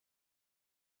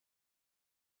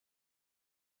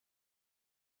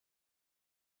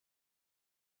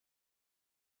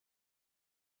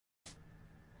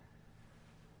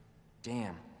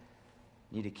Damn.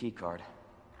 Need a key card.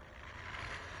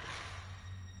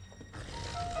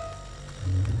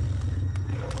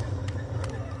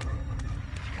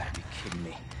 You gotta be kidding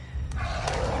me.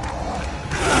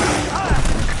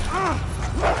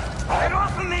 Get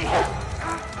off of me!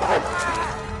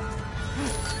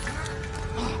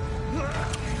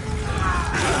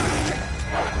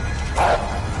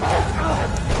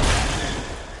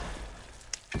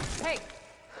 Hey!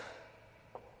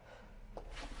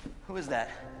 Who is that?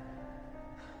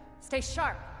 Stay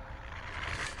sharp.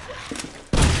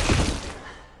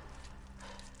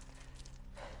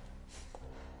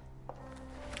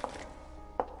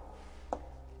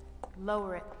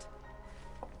 Lower it.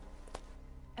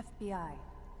 FBI.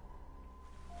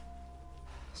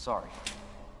 Sorry.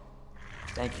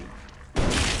 Thank you.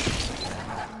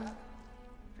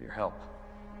 For your help.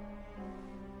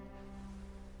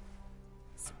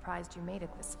 Surprised you made it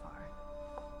this far.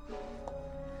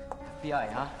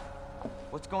 FBI, huh?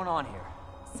 What's going on here?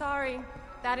 Sorry,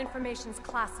 that information's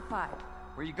classified.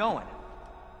 Where are you going?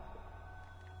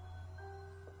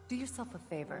 Do yourself a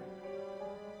favor.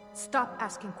 Stop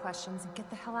asking questions and get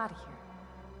the hell out of here.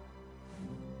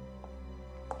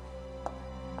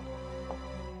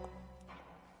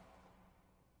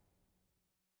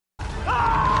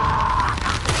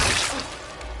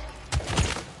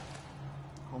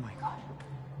 Oh my god.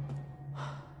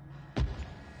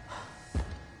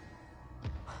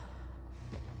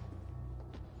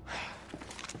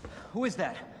 Who is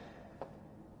that?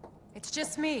 It's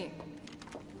just me.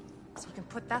 So you can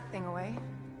put that thing away.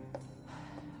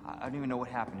 I don't even know what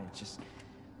happened. It just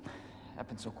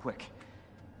happened so quick.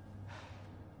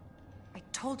 I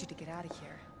told you to get out of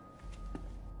here.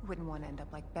 You wouldn't want to end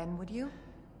up like Ben, would you?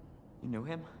 You knew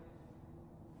him?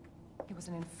 He was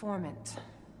an informant.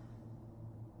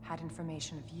 Had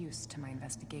information of use to my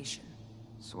investigation.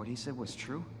 So what he said was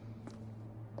true?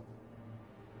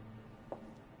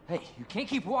 Hey, you can't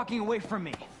keep walking away from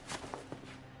me.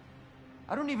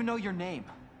 I don't even know your name.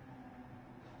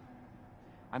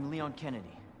 I'm Leon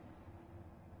Kennedy.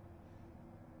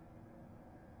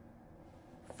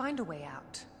 Find a way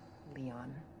out,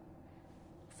 Leon.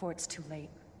 Before it's too late.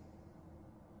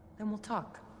 Then we'll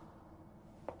talk.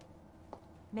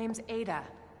 Name's Ada.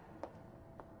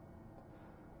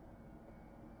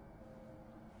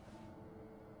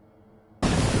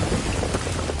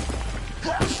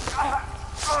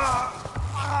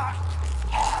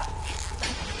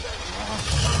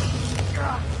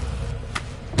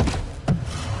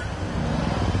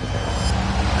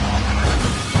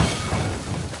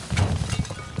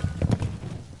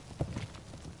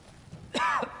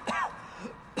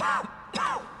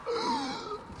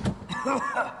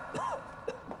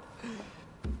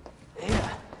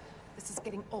 This is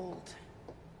getting old.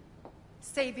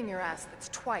 Saving your ass, that's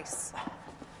twice.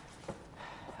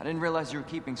 I didn't realize you were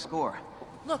keeping score.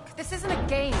 Look, this isn't a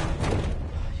game.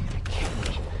 You're gonna kill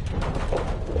me.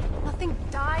 Nothing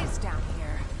dies down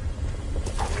here.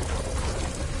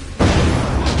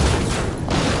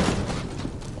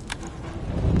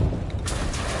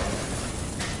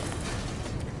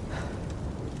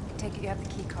 I take it you have the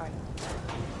key card.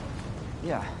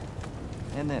 Yeah,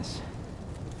 and this.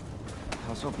 I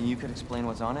was hoping you could explain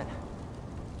what's on it.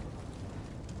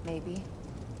 Maybe.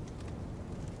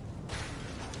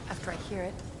 After I hear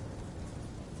it.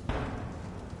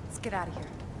 Let's get out of here.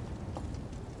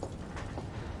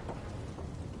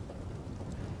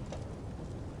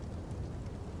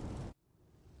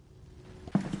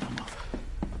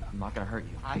 I'm not gonna hurt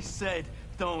you. I said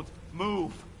don't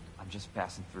move. I'm just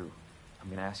passing through. I'm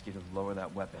gonna ask you to lower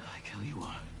that weapon. I tell you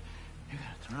what, you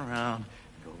gotta turn around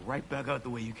and go right back out the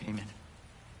way you came in.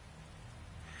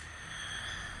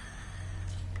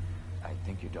 I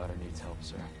think your daughter needs help,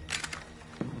 sir.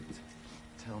 Don't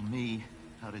tell me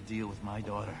how to deal with my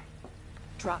daughter.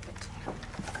 Drop it.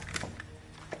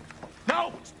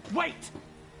 No! Wait!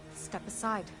 Step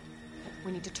aside.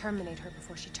 We need to terminate her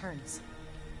before she turns.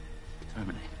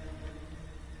 Terminate.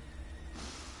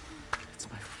 It's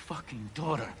my fucking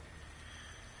daughter.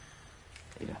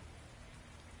 Ada.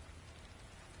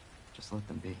 Just let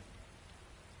them be.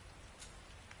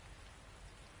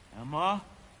 Emma?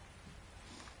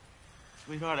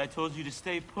 Sweetheart, I told you to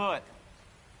stay put.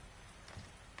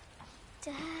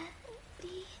 Daddy?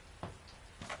 Yeah,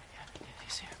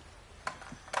 he's here.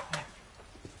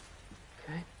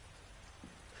 Okay.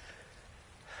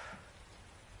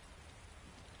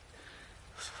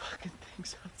 Those fucking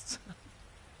things outside.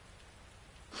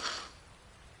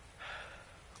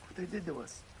 What they did to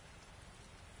us.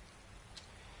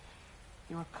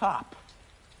 You're a cop.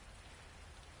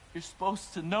 You're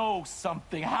supposed to know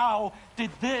something. How did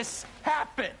this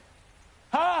happen?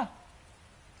 Huh?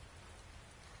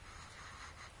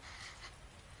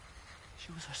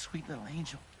 She was our sweet little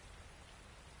angel.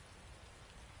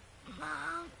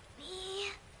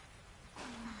 Mommy.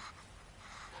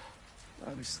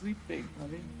 I was sleeping,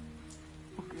 honey.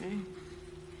 Okay?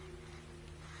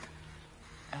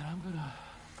 And I'm gonna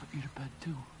put you to bed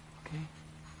too, okay?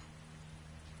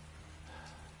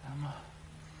 Emma.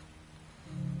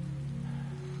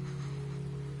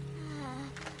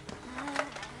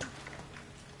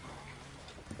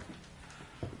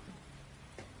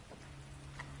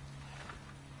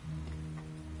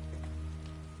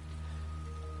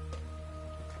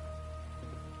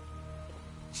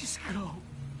 Just go.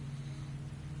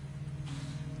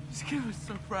 Just give us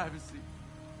some privacy.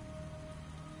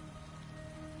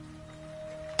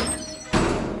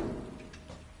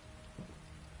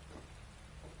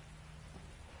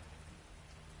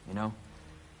 You know,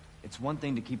 it's one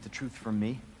thing to keep the truth from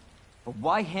me, but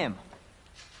why him?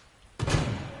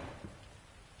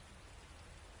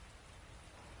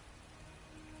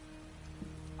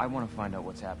 I want to find out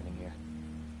what's happening here,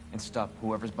 and stop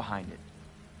whoever's behind it.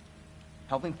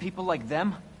 Helping people like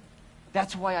them?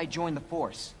 That's why I joined the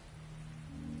Force.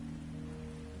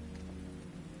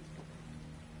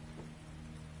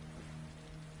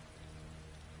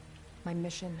 My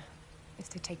mission is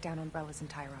to take down Umbrella's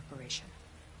entire operation.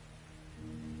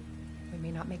 We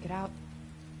may not make it out.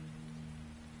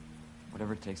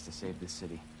 Whatever it takes to save this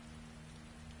city.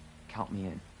 Count me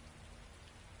in.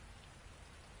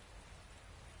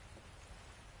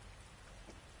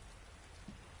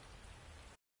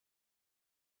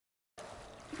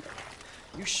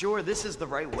 You sure this is the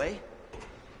right way?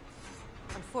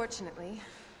 Unfortunately.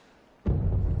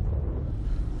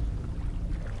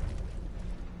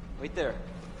 Wait there.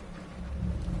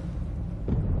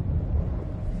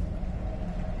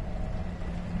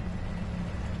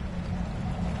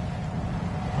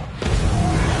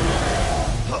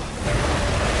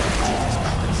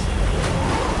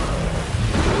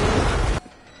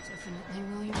 Definitely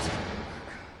Williams.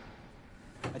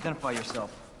 Identify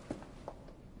yourself.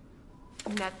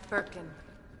 Nat Birkin.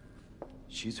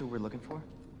 She's who we're looking for?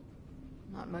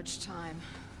 Not much time.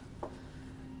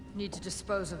 Need to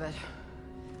dispose of it.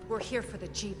 We're here for the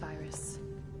G-Virus.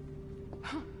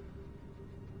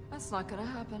 That's not gonna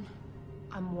happen.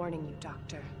 I'm warning you,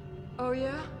 Doctor. Oh,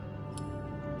 yeah?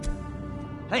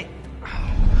 Hey!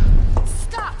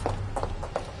 Stop!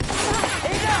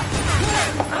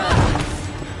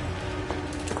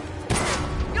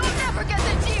 You'll never get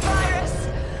the G-Virus!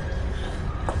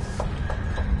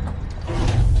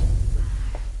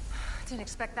 Didn't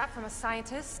expect that from a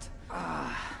scientist.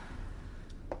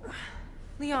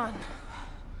 Leon.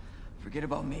 Forget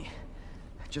about me.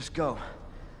 Just go.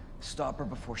 Stop her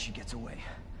before she gets away.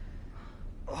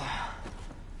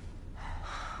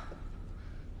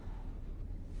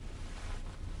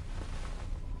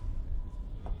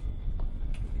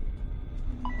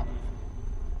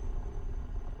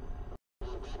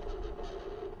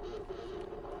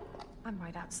 I'm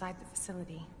right outside the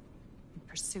facility, in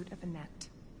pursuit of Annette.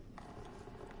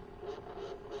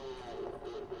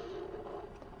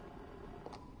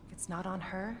 If it's not on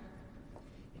her,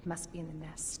 it must be in the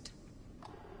nest.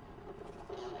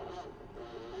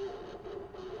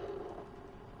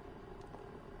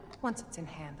 Once it's in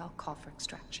hand, I'll call for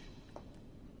extraction.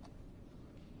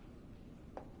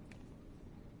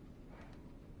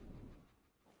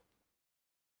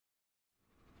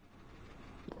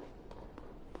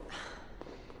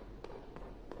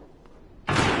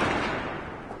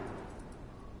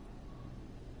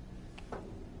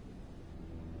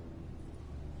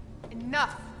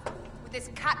 Enough with this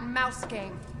cat and mouse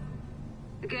game.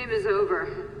 The game is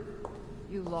over.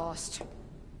 You lost.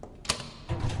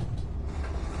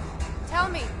 Tell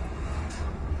me,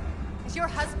 is your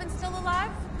husband still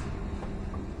alive?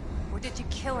 Or did you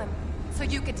kill him so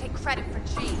you could take credit for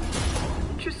G?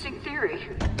 Interesting theory.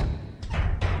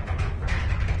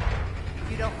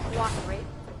 If you don't cooperate,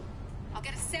 I'll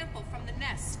get a sample from the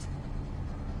nest.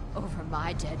 Over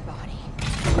my dead body.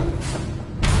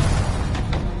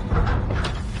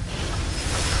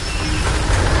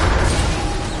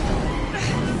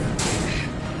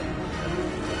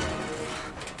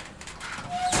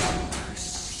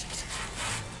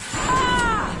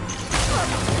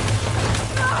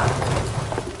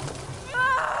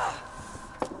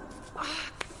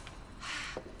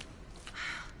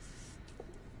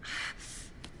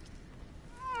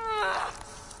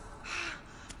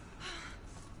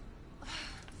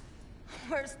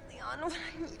 Where's Leon when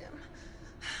I need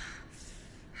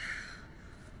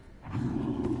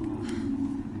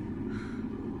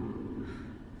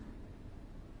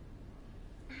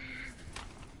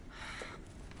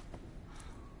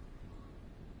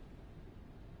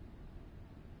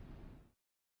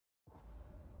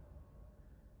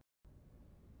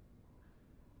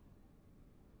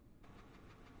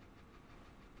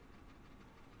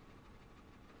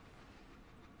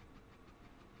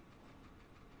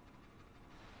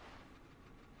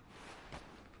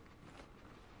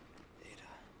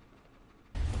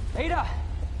Ada!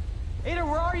 Ada,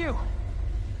 where are you?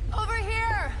 Over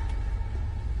here!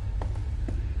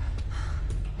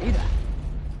 Ada! I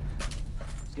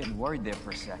was getting worried there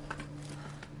for a sec.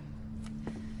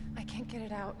 I can't get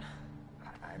it out.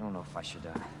 I don't know if I should,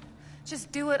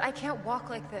 Just do it. I can't walk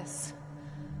like this.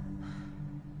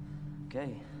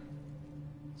 Okay.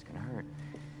 It's gonna hurt.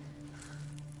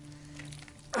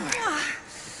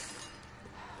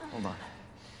 Hold on.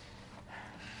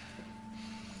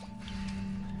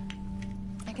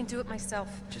 I can do it myself.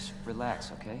 Just relax,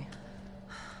 okay?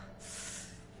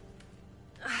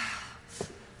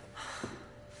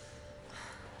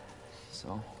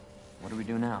 So, what do we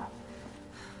do now?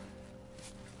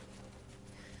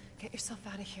 Get yourself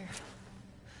out of here.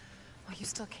 While you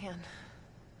still can.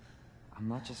 I'm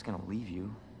not just gonna leave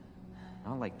you.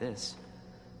 Not like this.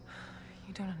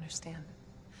 You don't understand.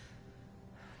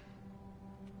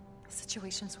 The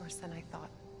situation's worse than I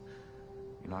thought.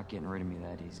 You're not getting rid of me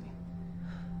that easy.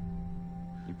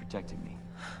 You protected me.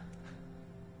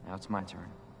 Now it's my turn.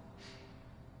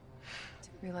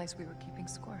 Didn't realize we were keeping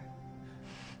score.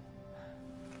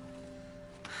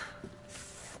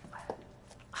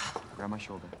 Grab my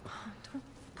shoulder. Don't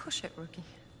push it, rookie.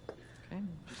 Okay,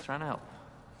 just trying to help.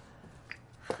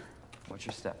 Watch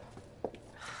your step.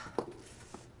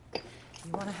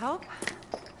 You want to help?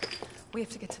 We have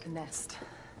to get to the nest.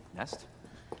 Nest?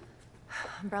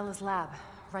 Umbrella's lab,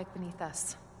 right beneath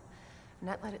us.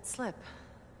 Net let it slip.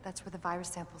 That's where the virus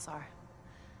samples are.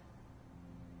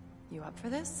 You up for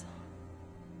this?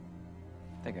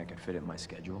 Think I could fit it in my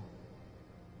schedule.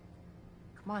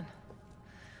 Come on.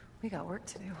 We got work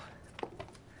to do.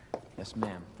 Yes,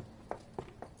 ma'am.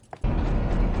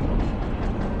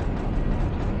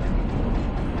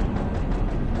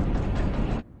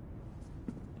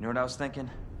 You know what I was thinking?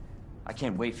 I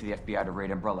can't wait for the FBI to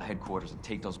raid Umbrella headquarters and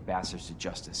take those bastards to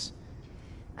justice.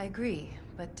 I agree,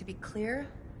 but to be clear,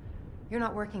 you're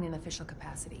not working in official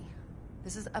capacity.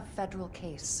 This is a federal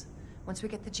case. Once we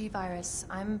get the G-Virus,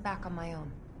 I'm back on my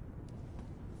own.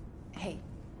 Hey,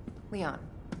 Leon.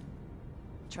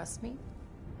 Trust me?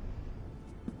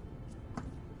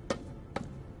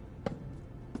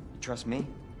 Trust me?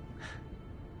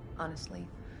 Honestly,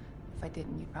 if I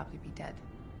didn't, you'd probably be dead.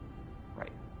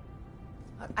 Right.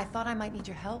 I thought I might need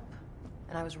your help,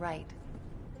 and I was right.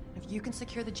 If you can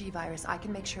secure the G-Virus, I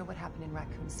can make sure what happened in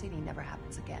Raccoon City never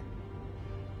happens again.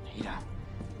 Ada,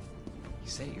 you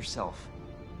said it yourself.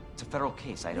 It's a federal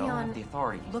case. I don't Leon, have the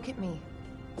authority. Look at me.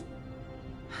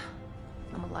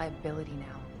 I'm a liability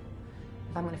now.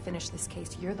 If I'm gonna finish this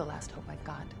case, you're the last hope I've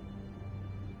got.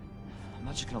 I'm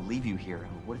not just gonna leave you here.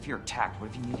 What if you're attacked? What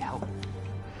if you need help?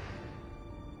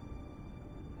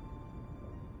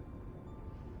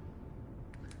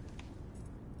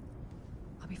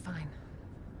 I'll be fine.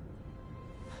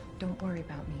 Don't worry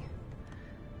about me.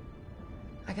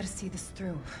 I gotta see this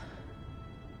through.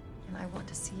 And I want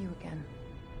to see you again.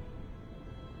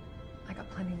 I got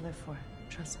plenty to live for,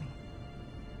 trust me.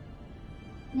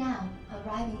 Now,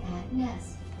 arriving at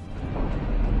Nest.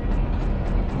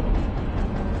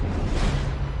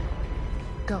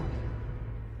 Go.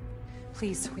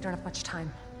 Please, we don't have much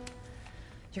time.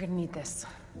 You're gonna need this.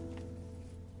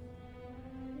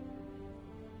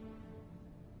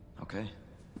 Okay.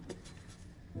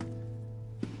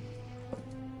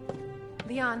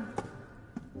 Leon.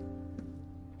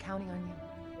 Counting on you.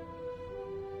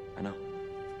 I know.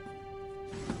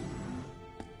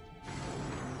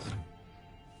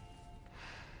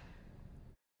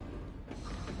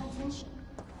 Attention.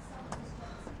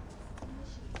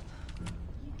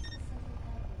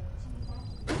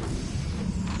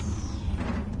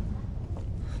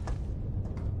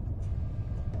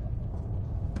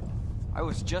 I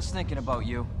was just thinking about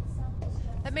you.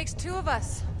 That makes two of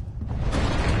us.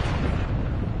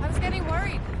 I was getting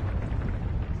worried.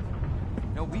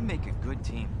 No, we make a good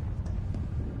team.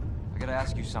 I gotta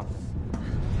ask you something.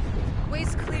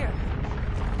 Way's clear.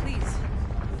 Please,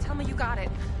 tell me you got it.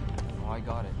 Oh, I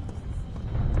got it.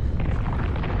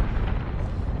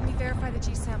 Let me verify the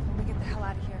G sample and we get the hell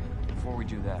out of here. Before we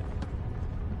do that,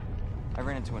 I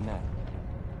ran into Annette.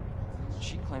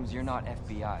 She claims you're not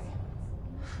FBI.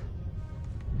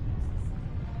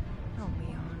 Oh,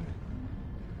 Leon.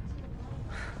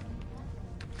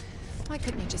 Why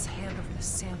couldn't you just hand over the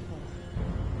sample?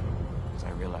 Because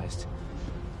I realized,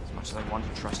 as much as I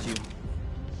wanted to trust you,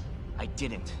 I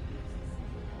didn't.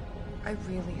 I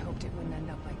really hoped it wouldn't end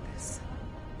up like this.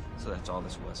 So that's all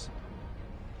this was.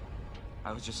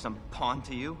 I was just some pawn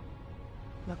to you,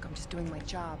 Look, I'm just doing my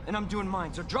job. and I'm doing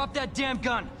mine, so drop that damn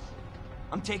gun!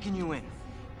 I'm taking you in.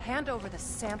 Hand over the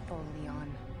sample,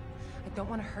 Leon. I don't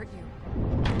want to hurt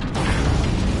you.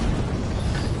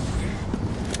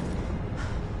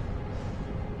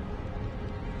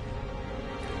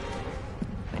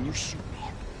 you shoot me.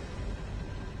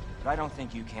 But I don't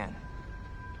think you can.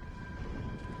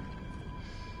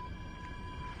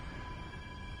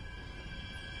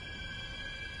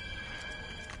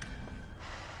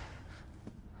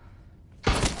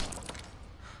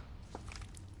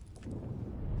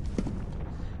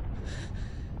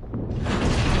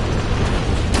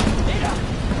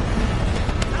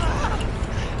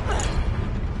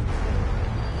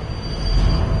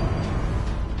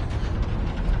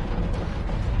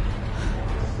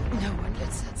 No one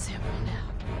gets that sample now.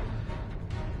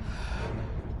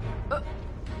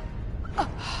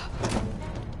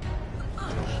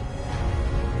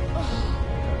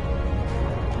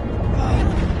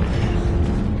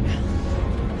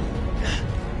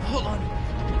 Hold on.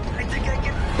 I think I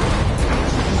can...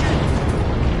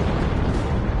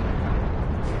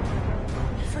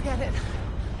 Forget it.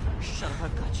 Shut up,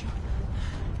 I've got you.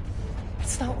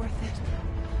 It's not worth it.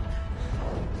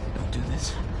 Don't do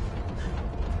this.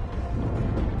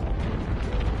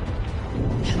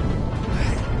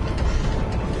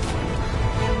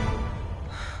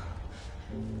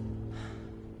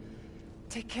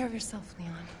 Take care of yourself,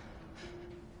 Leon.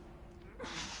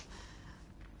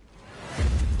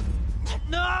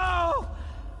 No!